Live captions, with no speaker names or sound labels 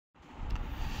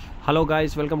Hello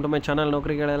guys, welcome to my channel.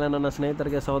 ನೌಕರಿಗಳೆಲ್ಲ ನನ್ನ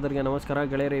ಸ್ನೇಹಿತರಿಗೆ ಸಹೋದರಿಗೆ ನಮಸ್ಕಾರ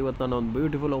ಗೆಳೆಯರೆ. ಇವತ್ತು ನಾನು ಒಂದು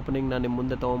ಬ್ಯೂಟಿಫುಲ್ ಓಪನಿಂಗ್ ನಾನು ನಿಮ್ಮ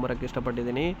ಮುಂದೆ ತೊಗೊಂಬರೋಕ್ಕೆ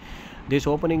ಇಷ್ಟಪಟ್ಟಿದ್ದೀನಿ. This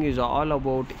opening is all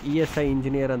about ESI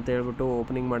engineer ಅಂತ ಹೇಳ್ಬಿಟ್ಟು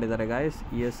ಓಪನಿಂಗ್ ಮಾಡಿದ್ದಾರೆ ಗಾಯ್ಸ್.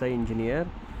 ESI ಇಂಜಿನಿಯರ್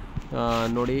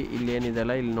ನೋಡಿ, ಇಲ್ಲಿ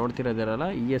ಏನಿದೆಲ್ಲ ಇಲ್ಲಿ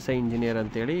ನೋಡ್ತಿರೋದಿರಲ್ಲ, ESI ಇಂಜಿನಿಯರ್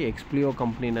ಅಂತೇಳಿ ಎಕ್ಸ್ಪ್ಲಿಯೋ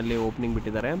ಕಂಪ್ನಿನಲ್ಲಿ ಓಪನಿಂಗ್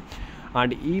ಬಿಟ್ಟಿದ್ದಾರೆ.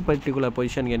 ಆ್ಯಂಡ್ ಈ ಪರ್ಟಿಕ್ಯುಲರ್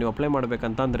ಪೊಸಿಷನ್ಗೆ ನೀವು ಅಪ್ಲೈ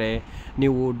ಮಾಡಬೇಕಂತಂದರೆ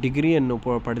ನೀವು ಡಿಗ್ರಿಯನ್ನು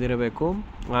ಪಡೆದಿರಬೇಕು.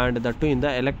 ಆ್ಯಂಡ್ ದಟ್ಟು ಇಂದ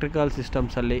ಎಲೆಕ್ಟ್ರಿಕಲ್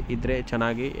ಸಿಸ್ಟಮ್ಸಲ್ಲಿ ಇದ್ದರೆ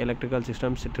ಚೆನ್ನಾಗಿ. Electrical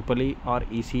systems EEE R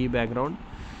ECE background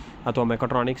ಅಥವಾ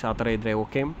ಮೆಕಾಟ್ರಾನಿಕ್ಸ್ ಆ ಥರ ಇದ್ದರೆ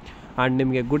ಓಕೆ. ಆ್ಯಂಡ್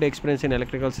ನಿಮಗೆ good experience in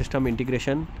electrical system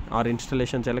integration R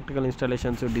installations, electrical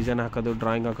ಇನ್ಸ್ಟಾಲೇಷನ್ಸು, design ಹಾಕೋದು,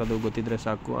 ಡ್ರಾಯಿಂಗ್ ಹಾಕೋದು ಗೊತ್ತಿದ್ದರೆ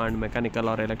ಸಾಕು. And mechanical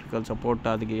R electrical support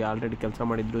ಅದಕ್ಕೆ ಆಲ್ರೆಡಿ ಕೆಲಸ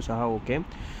ಮಾಡಿದ್ರು ಸಹ ಓಕೆ.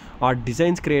 ಆ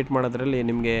ಡಿಸೈನ್ಸ್ ಕ್ರಿಯೇಟ್ ಮಾಡೋದ್ರಲ್ಲಿ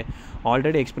ನಿಮಗೆ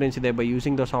ಆಲ್ರೆಡಿ ಎಕ್ಸ್ಪೀರಿಯನ್ಸ್ ಇದೆ by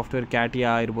using the software.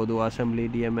 CATIA ಇರ್ಬೋದು, ಅಸೆಂಬ್ಲಿ,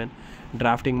 DMN,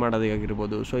 ಡ್ರಾಫ್ಟಿಂಗ್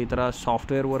ಮಾಡೋದಾಗಿರ್ಬೋದು. ಸೊ ಈ ಥರ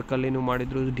ಸಾಫ್ಟ್ವೇರ್ ವರ್ಕಲ್ಲಿ ನೀವು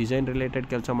ಮಾಡಿದ್ರು, ಡಿಸೈನ್ ರಿಲೇಟೆಡ್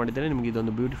ಕೆಲಸ ಮಾಡಿದರೆ ನಿಮಗೆ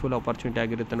ಇದೊಂದು ಬ್ಯೂಟಿಫುಲ್ ಆಪರ್ಚುನಿಟಿ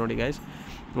ಆಗಿರುತ್ತೆ ನೋಡಿ guys.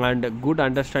 And good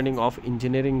understanding of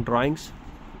engineering drawings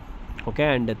okay.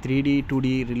 And 3D 2D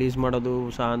release ಮಾಡೋದು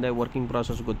ಸಹ ಅಂದರೆ ವರ್ಕಿಂಗ್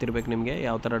ಪ್ರಾಸೆಸ್ ಗೊತ್ತಿರಬೇಕು ನಿಮಗೆ,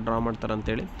 ಯಾವ ಥರ ಡ್ರಾ ಮಾಡ್ತಾರೆ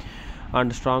ಅಂತೇಳಿ.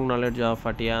 And strong knowledge of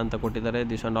ATIA ಅಂತ ಕೊಟ್ಟಿದ್ದಾರೆ.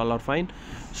 This and all are fine.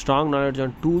 Strong knowledge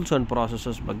on tools and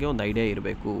processes ಬಗ್ಗೆ ಒಂದು ಐಡಿಯಾ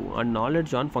ಇರಬೇಕು. And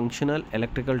knowledge on functional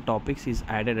electrical topics is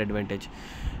added advantage.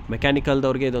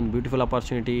 ಮೆಕ್ಯಾನಿಕಲ್ದವ್ರಿಗೆ ಇದೊಂದು ಬ್ಯೂಟಿಫುಲ್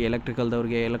ಆಪರ್ಚುನಿಟಿ,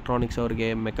 ಎಲೆಕ್ಟ್ರಿಕಲ್ದವ್ರಿಗೆ, ಎಲೆಕ್ಟ್ರಾನಿಕ್ಸ್ ಅವ್ರಿಗೆ,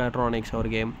 ಮೆಕಾಟ್ರಾನಿಕ್ಸ್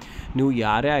ಅವ್ರಿಗೆ, ನೀವು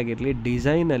ಯಾರೇ ಆಗಿರಲಿ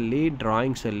ಡಿಸೈನಲ್ಲಿ,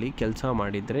 ಡ್ರಾಯಿಂಗ್ಸಲ್ಲಿ ಕೆಲಸ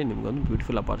ಮಾಡಿದರೆ ನಿಮಗೊಂದು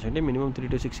beautiful opportunity. Minimum 3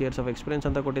 to 6 years of experience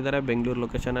ಅಂತ ಕೊಟ್ಟಿದ್ದಾರೆ. ಬೆಂಗಳೂರು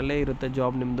ಲೊಕೇಶನಲ್ಲೇ ಇರುತ್ತೆ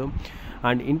ಜಾಬ್ ನಿಮ್ಮದು.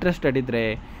 ಆ್ಯಂಡ್ ಇಂಟ್ರೆಸ್ಟೆಡ್ ಇದ್ದರೆ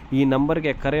ಈ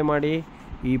ನಂಬರ್ಗೆ ಕರೆ ಮಾಡಿ.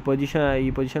 ಈ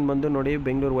ಪೊಸಿಷನ್ ಬಂದು ನೋಡಿ,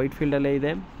 ಬೆಂಗಳೂರು ವೈಟ್ಫೀಲ್ಡಲ್ಲೇ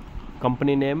ಇದೆ.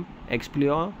 ಕಂಪ್ನಿ ನೇಮ್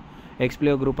ಎಕ್ಸ್ಪ್ಲಿಯೋ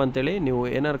ಗ್ರೂಪ್ ಅಂತೇಳಿ. ನೀವು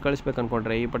ಏನಾದ್ರು ಕಳಿಸ್ಬೇಕು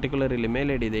ಅಂದ್ಕೊಂಡ್ರೆ ಈ ಪರ್ಟಿಕ್ಯುಲರ್ ಇಲ್ಲಿ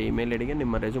ಮೇಲ್ ಐಡಿ ಇದೆ, ಈ ಮೇಲ್ ಐಡಿಗೆ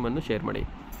ನಿಮ್ಮ ರೆಸ್ಯೂಮನ್ನು ಶೇರ್ ಮಾಡಿ.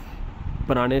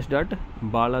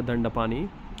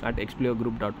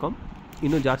 pranesh.baladandapani@expliogroup.com.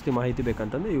 ಇನ್ನೂ ಜಾಸ್ತಿ ಮಾಹಿತಿ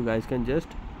ಬೇಕಂತಂದರೆ you guys can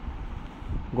just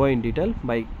go in detail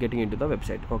by getting in to the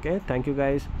website okay. Thank you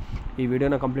guys. ಈ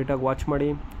ವಿಡಿಯೋನ ಕಂಪ್ಲೀಟಾಗಿ ವಾಚ್ ಮಾಡಿ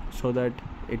so that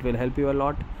it will help you a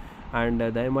lot. And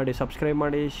ದಯಮಾಡಿ ಸಬ್ಸ್ಕ್ರೈಬ್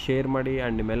ಮಾಡಿ, ಶೇರ್ ಮಾಡಿ,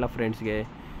 ಆ್ಯಂಡ್ ನಿಮ್ಮೆಲ್ಲ ಫ್ರೆಂಡ್ಸ್ಗೆ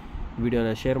ವಿಡಿಯೋನ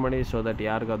ಶೇರ್ ಮಾಡಿ ಸೊ ದಟ್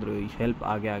ಯಾರಿಗಾದರೂ ಹೆಲ್ಪ್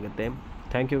ಆಗೇ ಆಗುತ್ತೆ.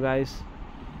 Thank you guys.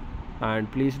 And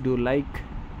please do like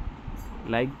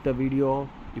the video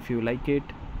if you like it.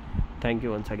 Thank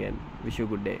you once again. Wish you a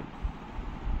good day.